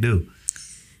 what'd you do?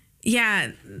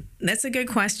 Yeah, that's a good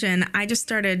question. I just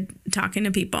started talking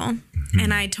to people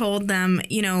and I told them,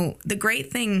 the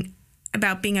great thing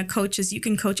about being a coach is you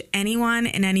can coach anyone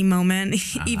in any moment,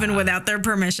 even without their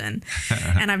permission.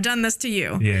 And I've done this to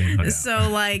you. Yeah, no doubt. So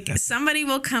like somebody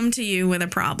will come to you with a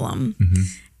problem,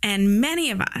 and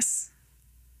many of us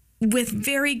with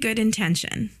very good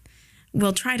intention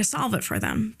will try to solve it for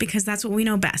them because that's what we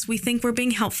know best. We think we're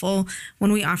being helpful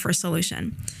when we offer a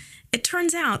solution. It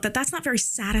turns out that that's not very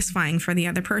satisfying for the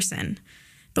other person.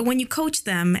 But when you coach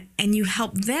them and you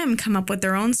help them come up with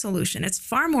their own solution, it's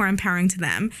far more empowering to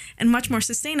them and much more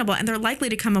sustainable. And they're likely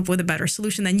to come up with a better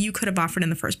solution than you could have offered in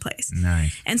the first place.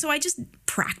 Nice. And so I just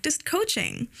practiced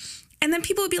coaching. And then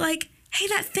people would be like, hey,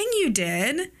 that thing you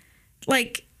did,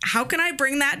 like, how can I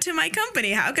bring that to my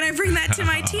company? How can I bring that to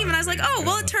my team? And I was like, oh,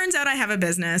 well, it turns out I have a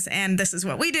business and this is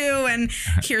what we do. And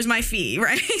here's my fee,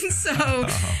 right? So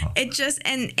it just,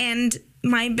 and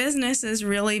my business is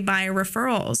really by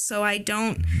referrals. So I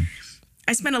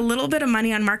spend a little bit of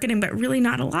money on marketing, but really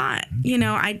not a lot. You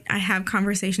know, I have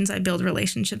conversations, I build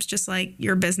relationships just like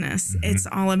your business. It's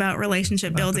all about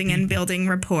relationship building and building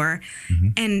rapport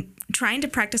and trying to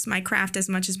practice my craft as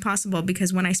much as possible,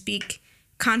 because when I speak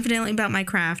confidently about my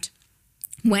craft,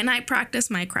 when I practice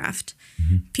my craft,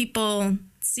 people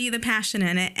see the passion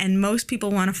in it, and most people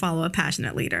want to follow a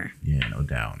passionate leader. Yeah, no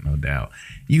doubt, no doubt.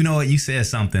 You know what? You said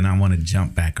something I want to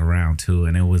jump back around to,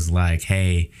 and it was like,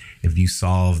 hey, if you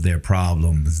solve their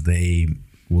problems, they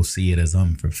will see it as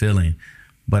unfulfilling.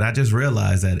 But I just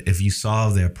realized that if you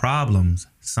solve their problems,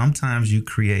 sometimes you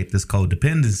create this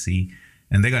codependency,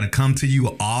 and they're going to come to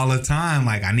you all the time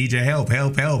like, I need your help,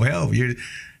 help, help, help.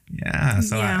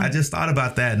 I just thought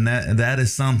about that, and that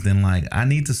is something like I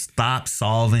need to stop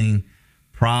solving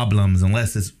problems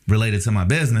unless it's related to my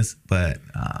business. But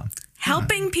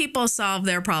helping people solve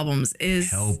their problems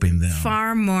is helping them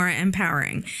far more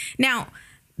empowering. Now,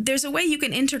 there's a way you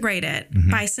can integrate it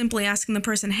by simply asking the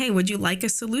person, hey, would you like a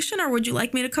solution or would you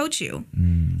like me to coach you?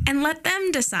 And let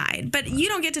them decide. But you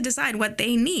don't get to decide what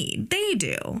they need. They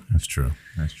do. That's true.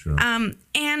 That's true.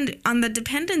 And on the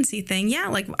dependency thing,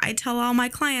 like I tell all my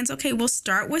clients, okay, we'll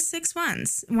start with 6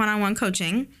 months one-on-one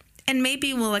coaching, and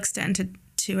maybe we'll extend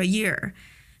to a year.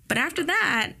 But after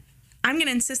that, I'm going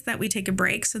to insist that we take a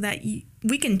break so that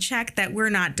we can check that we're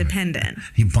not dependent.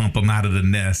 You bump them out of the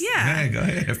nest. Yeah. Hey, go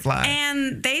ahead, fly.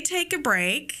 And they take a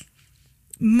break.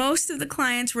 Most of the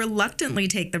clients reluctantly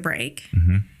take the break.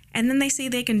 And then they see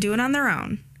they can do it on their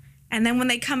own. And then when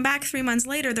they come back 3 months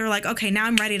later, they're like, okay, now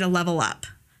I'm ready to level up.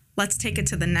 Let's take it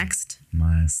to the next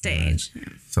stage. Yeah.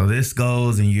 So this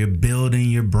goes, and you're building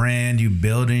your brand, you're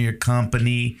building your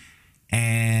company,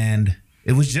 and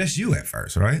it was just you at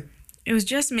first, right? It was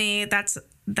just me. That's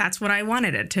what I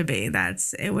wanted it to be.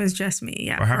 It was just me.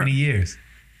 Yeah. For how many years?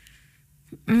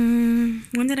 When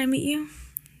did I meet you?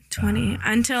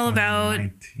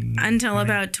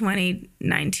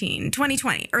 2019,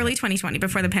 2020, early 2020,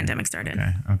 before the pandemic started.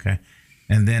 Okay.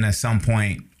 And then at some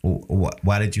point,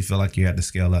 why did you feel like you had to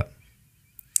scale up?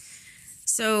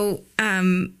 So,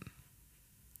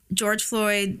 George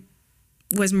Floyd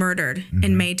was murdered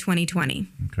in May 2020.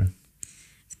 Okay.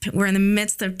 We're in the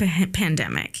midst of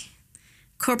pandemic.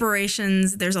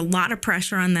 Corporations, there's a lot of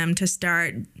pressure on them to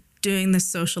start doing the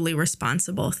socially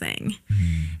responsible thing.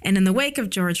 And in the wake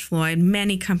of George Floyd,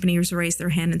 many companies raised their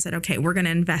hand and said, okay, we're going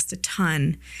to invest a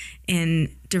ton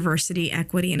in diversity,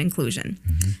 equity, and inclusion.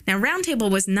 Now,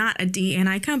 Roundtable was not a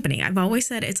D&I company. I've always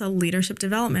said it's a leadership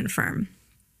development firm,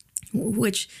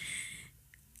 which,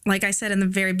 like I said in the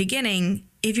very beginning,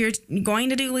 if you're going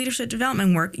to do leadership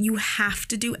development work, you have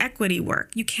to do equity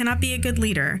work. You cannot be a good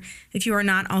leader if you are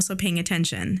not also paying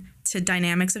attention to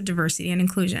dynamics of diversity and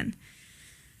inclusion.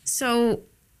 So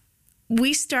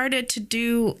we started to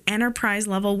do enterprise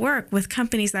level work with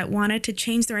companies that wanted to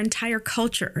change their entire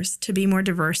cultures to be more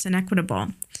diverse and equitable.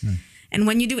 And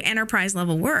when you do enterprise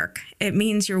level work, it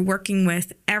means you're working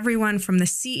with everyone from the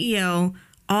CEO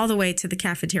all the way to the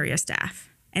cafeteria staff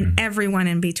and everyone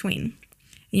in between.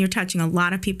 And you're touching a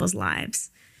lot of people's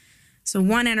lives. So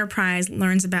one enterprise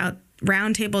learns about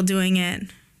Roundtable doing it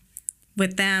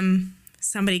with them.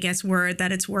 Somebody gets word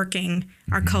that it's working,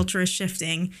 our culture is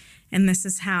shifting, and this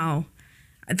is how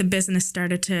the business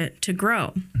started to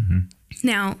grow.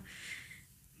 Now,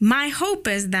 my hope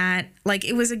is that, like,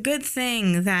 it was a good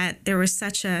thing that there was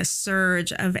such a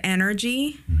surge of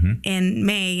energy in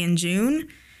May and June.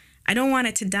 I don't want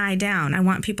it to die down. I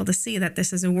want people to see that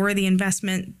this is a worthy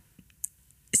investment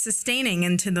sustaining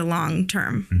into the long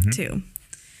term, too.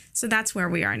 So that's where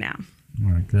we are now.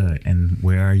 All right, good. And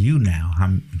where are you now?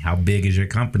 How big is your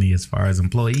company as far as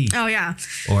employees? Oh, yeah.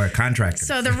 Or contractors?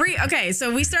 So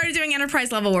so we started doing enterprise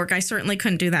level work. I certainly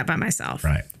couldn't do that by myself.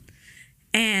 Right.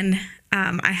 And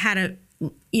I had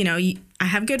I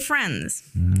have good friends.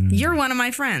 You're one of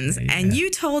my friends. Yeah. And you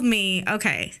told me,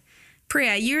 okay,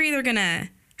 Priya, you're either going to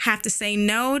have to say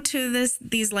no to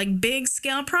these like big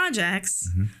scale projects,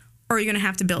 or you're going to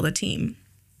have to build a team.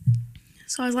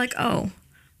 So I was like, oh,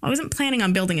 I wasn't planning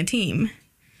on building a team,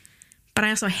 but I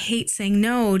also hate saying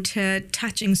no to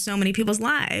touching so many people's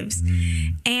lives.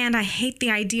 And I hate the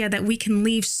idea that we can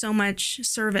leave so much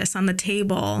service on the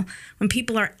table when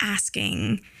people are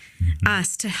asking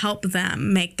us to help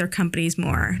them make their companies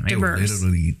more diverse. They were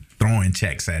literally throwing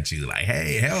checks at you like,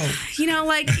 hey, help.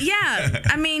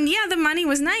 The money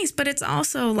was nice, but it's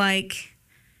also like,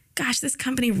 gosh, this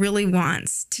company really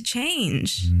wants to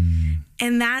change.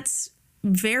 And that's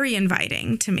very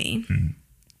inviting to me.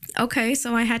 Okay,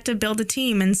 so I had to build a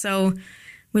team. And so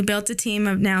we built a team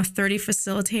of now 30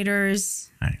 facilitators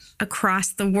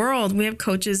across the world. We have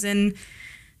coaches in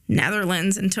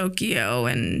Netherlands and Tokyo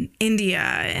and India.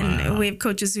 And we have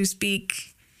coaches who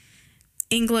speak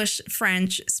English,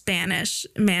 French, Spanish,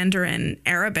 Mandarin,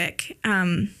 Arabic.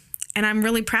 And I'm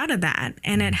really proud of that.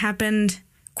 And it happened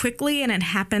quickly, and it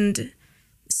happened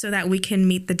so that we can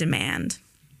meet the demand.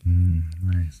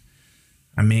 Nice.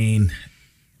 I mean,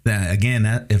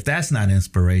 if that's not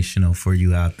inspirational for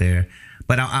you out there,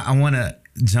 but I want to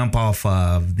jump off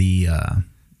of the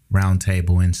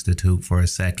Roundtable Institute for a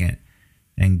second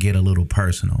and get a little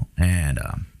personal. And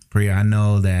Priya, I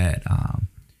know that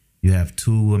you have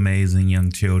 2 amazing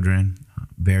young children,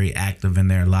 very active in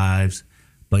their lives,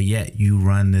 but yet you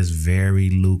run this very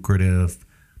lucrative,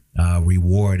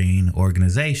 rewarding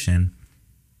organization.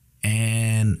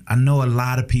 And I know a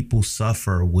lot of people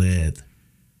suffer with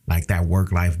like that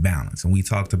work-life balance. And we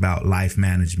talked about life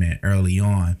management early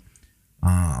on.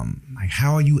 Like,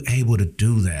 how are you able to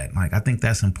do that? Like, I think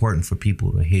that's important for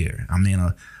people to hear. I mean,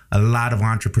 a lot of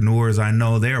entrepreneurs I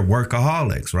know, they're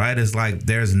workaholics, right? It's like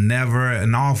there's never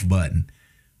an off button.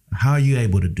 How are you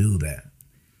able to do that?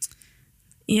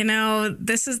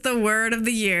 This is the word of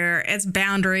the year. It's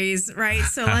boundaries, right?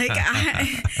 So like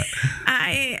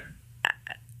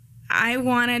I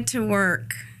wanted to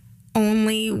work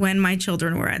only when my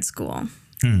children were at school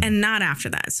and not after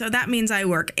that. So that means I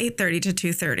work 8:30 to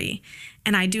 2:30,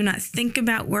 and I do not think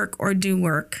about work or do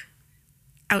work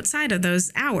outside of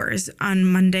those hours on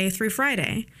Monday through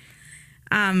Friday.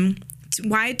 Why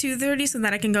 2:30? So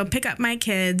that I can go pick up my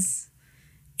kids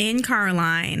in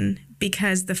Carline,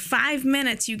 because the 5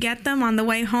 minutes you get them on the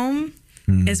way home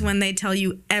is when they tell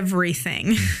you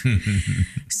everything.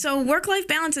 So work-life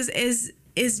balance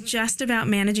is just about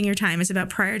managing your time. It's about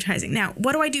prioritizing. Now,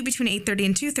 what do I do between 8:30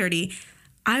 and 2:30?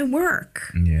 I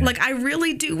work. Yeah. Like, I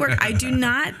really do work. I do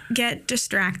not get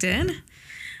distracted.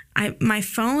 My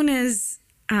phone is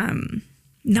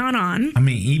not on. I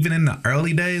mean, even in the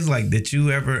early days, like, did you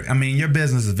ever, I mean, your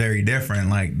business is very different.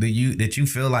 Like, did you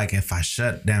feel like if I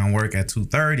shut down work at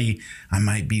 2:30, I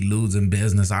might be losing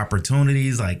business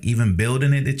opportunities? Like, even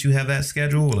building it, did you have that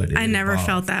schedule? Or did I never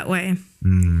felt that way.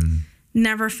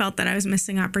 Never felt that I was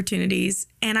missing opportunities.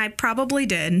 And I probably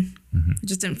did. I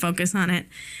just didn't focus on it.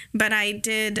 But I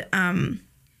did, I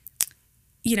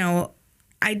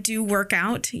do work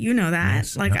out. You know that.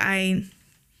 Yes, like, I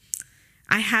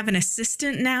have an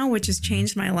assistant now, which has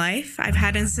changed my life. I've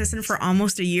had an assistant for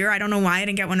almost a year. I don't know why I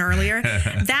didn't get one earlier.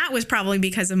 That was probably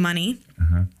because of money.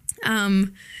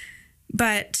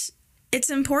 But it's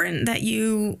important that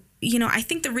I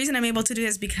think the reason I'm able to do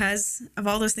this is because of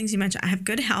all those things you mentioned. I have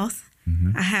good health.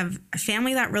 I have a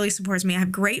family that really supports me. I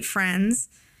have great friends.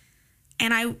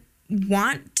 And I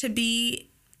want to be,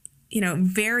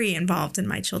 very involved in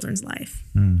my children's life.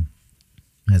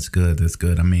 That's good. That's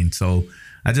good. I mean, so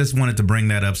I just wanted to bring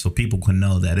that up so people can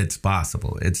know that it's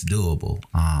possible. It's doable.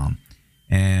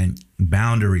 And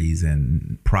boundaries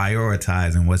and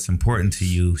prioritizing what's important to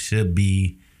you should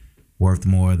be worth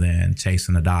more than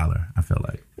chasing a dollar, I feel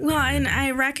like. Well, and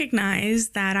I recognize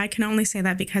that I can only say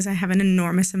that because I have an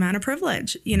enormous amount of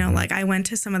privilege. Like, I went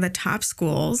to some of the top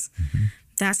schools.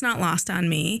 That's not lost on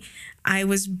me. I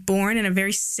was born in a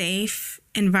very safe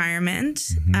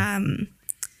environment.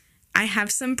 I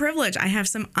have some privilege. I have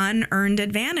some unearned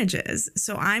advantages.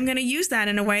 So I'm going to use that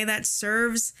in a way that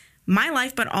serves my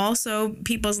life, but also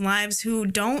people's lives who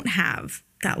don't have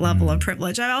that level of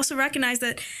privilege. I also recognize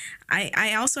that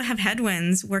I also have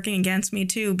headwinds working against me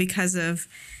too, because of,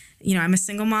 I'm a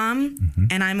single mom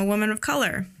and I'm a woman of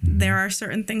color. There are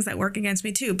certain things that work against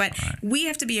me too, but we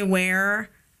have to be aware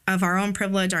of our own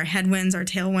privilege, our headwinds, our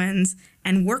tailwinds,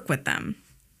 and work with them.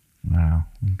 Wow.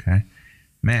 Okay.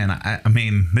 Man, I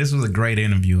mean, this was a great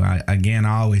interview. I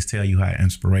always tell you how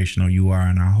inspirational you are,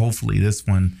 and hopefully this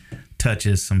one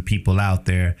touches some people out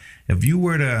there. If you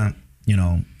were to,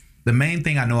 the main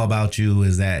thing I know about you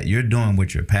is that you're doing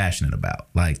what you're passionate about.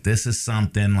 Like, this is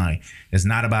something like, it's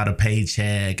not about a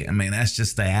paycheck. I mean, that's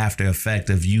just the after effect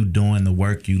of you doing the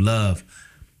work you love.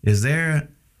 Is there,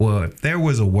 well, if there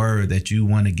was a word that you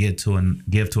want to get to and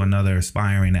give to another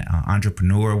aspiring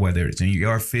entrepreneur, whether it's in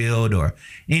your field or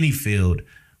any field,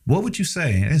 what would you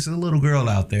say? There's a little girl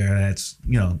out there that's,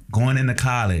 you know, going into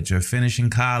college or finishing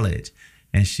college,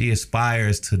 and she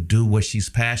aspires to do what she's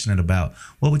passionate about.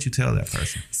 What would you tell that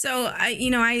person? So,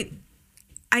 I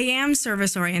am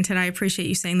service oriented. I appreciate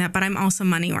you saying that, but I'm also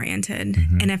money oriented.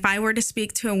 Mm-hmm. And if I were to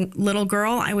speak to a little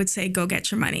girl, I would say, go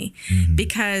get your money. Mm-hmm.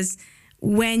 Because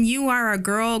when you are a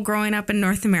girl growing up in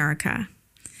North America,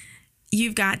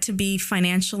 you've got to be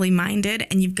financially minded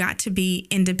and you've got to be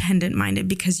independent minded,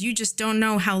 because you just don't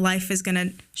know how life is going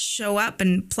to show up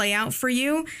and play out for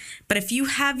you. But if you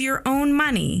have your own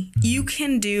money, you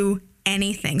can do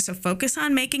anything. So focus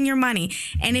on making your money.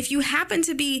 And if you happen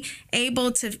to be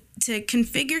able to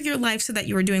configure your life so that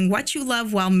you are doing what you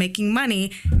love while making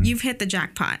money, you've hit the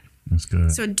jackpot. That's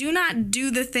good. So do not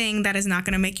do the thing that is not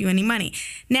going to make you any money.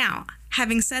 Now,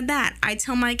 having said that, I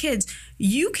tell my kids,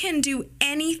 you can do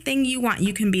anything you want.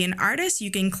 You can be an artist. You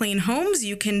can clean homes.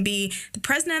 You can be the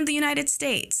president of the United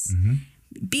States. Mm-hmm.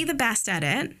 Be the best at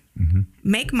it. Mm-hmm.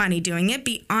 Make money doing it.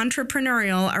 Be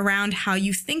entrepreneurial around how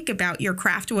you think about your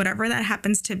craft, whatever that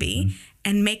happens to be,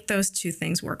 and make those two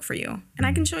things work for you. And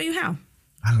I can show you how.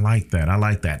 I like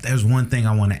that. There's one thing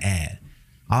I want to add.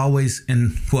 I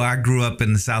grew up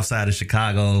in the south side of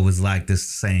Chicago, it was like this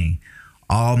saying,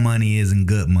 all money isn't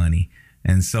good money.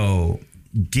 And so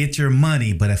get your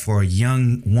money, but for a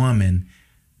young woman,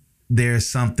 there's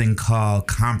something called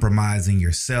compromising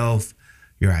yourself,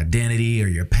 your identity, or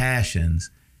your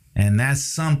passions. And that's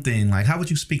something like, how would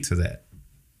you speak to that?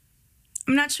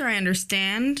 I'm not sure I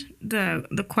understand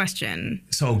the question.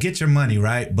 So get your money,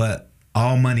 right? But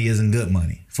all money isn't good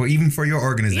money even for your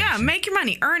organization. Yeah, make your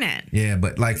money, earn it. Yeah,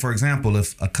 but like, for example,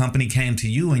 if a company came to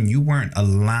you and you weren't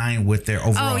aligned with their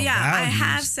overall values. I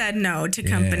have said no to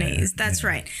companies. That's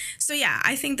right. So yeah,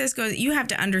 I think you have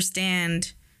to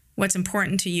understand what's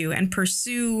important to you and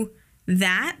pursue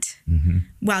that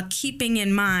while keeping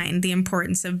in mind the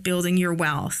importance of building your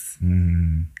wealth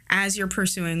as you're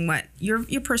pursuing what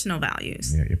your personal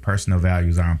values. Yeah, your personal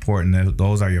values are important.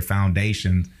 Those are your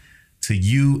foundations to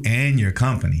you and your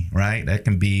company, right? That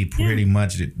can be pretty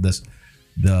much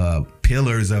the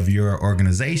pillars of your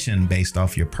organization based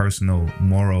off your personal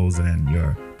morals and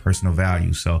your personal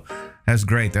values. So that's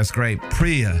great.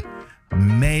 Priya,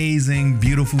 amazing,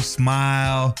 beautiful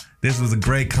smile. This was a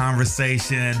great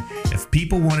conversation. If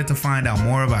people wanted to find out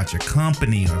more about your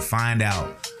company or find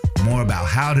out more about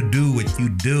how to do what you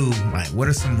do, like, what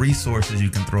are some resources you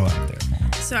can throw out there?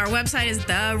 So our website is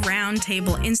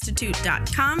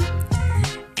theroundtableinstitute.com.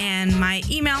 And my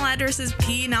email address is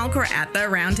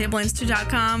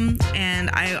pnalkur@theroundtableinstitute.com. And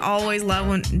I always love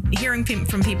hearing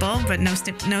from people, but no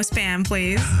spam,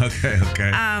 please. Okay.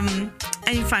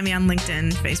 And you can find me on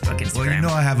LinkedIn, Facebook, Instagram. Well, you know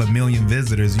I have 1 million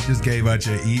visitors. You just gave out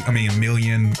your 1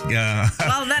 million.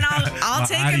 Well, then I'll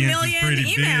take 1 million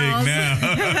emails.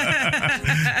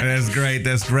 That's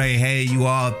great. Hey, you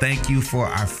all, thank you for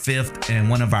our 5th and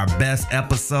one of our best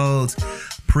episodes.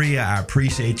 Priya, I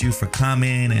appreciate you for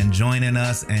coming and joining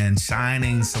us and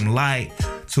shining some light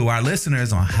to our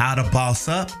listeners on how to boss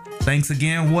up. Thanks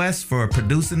again, Wes, for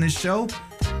producing this show.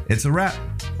 It's a wrap.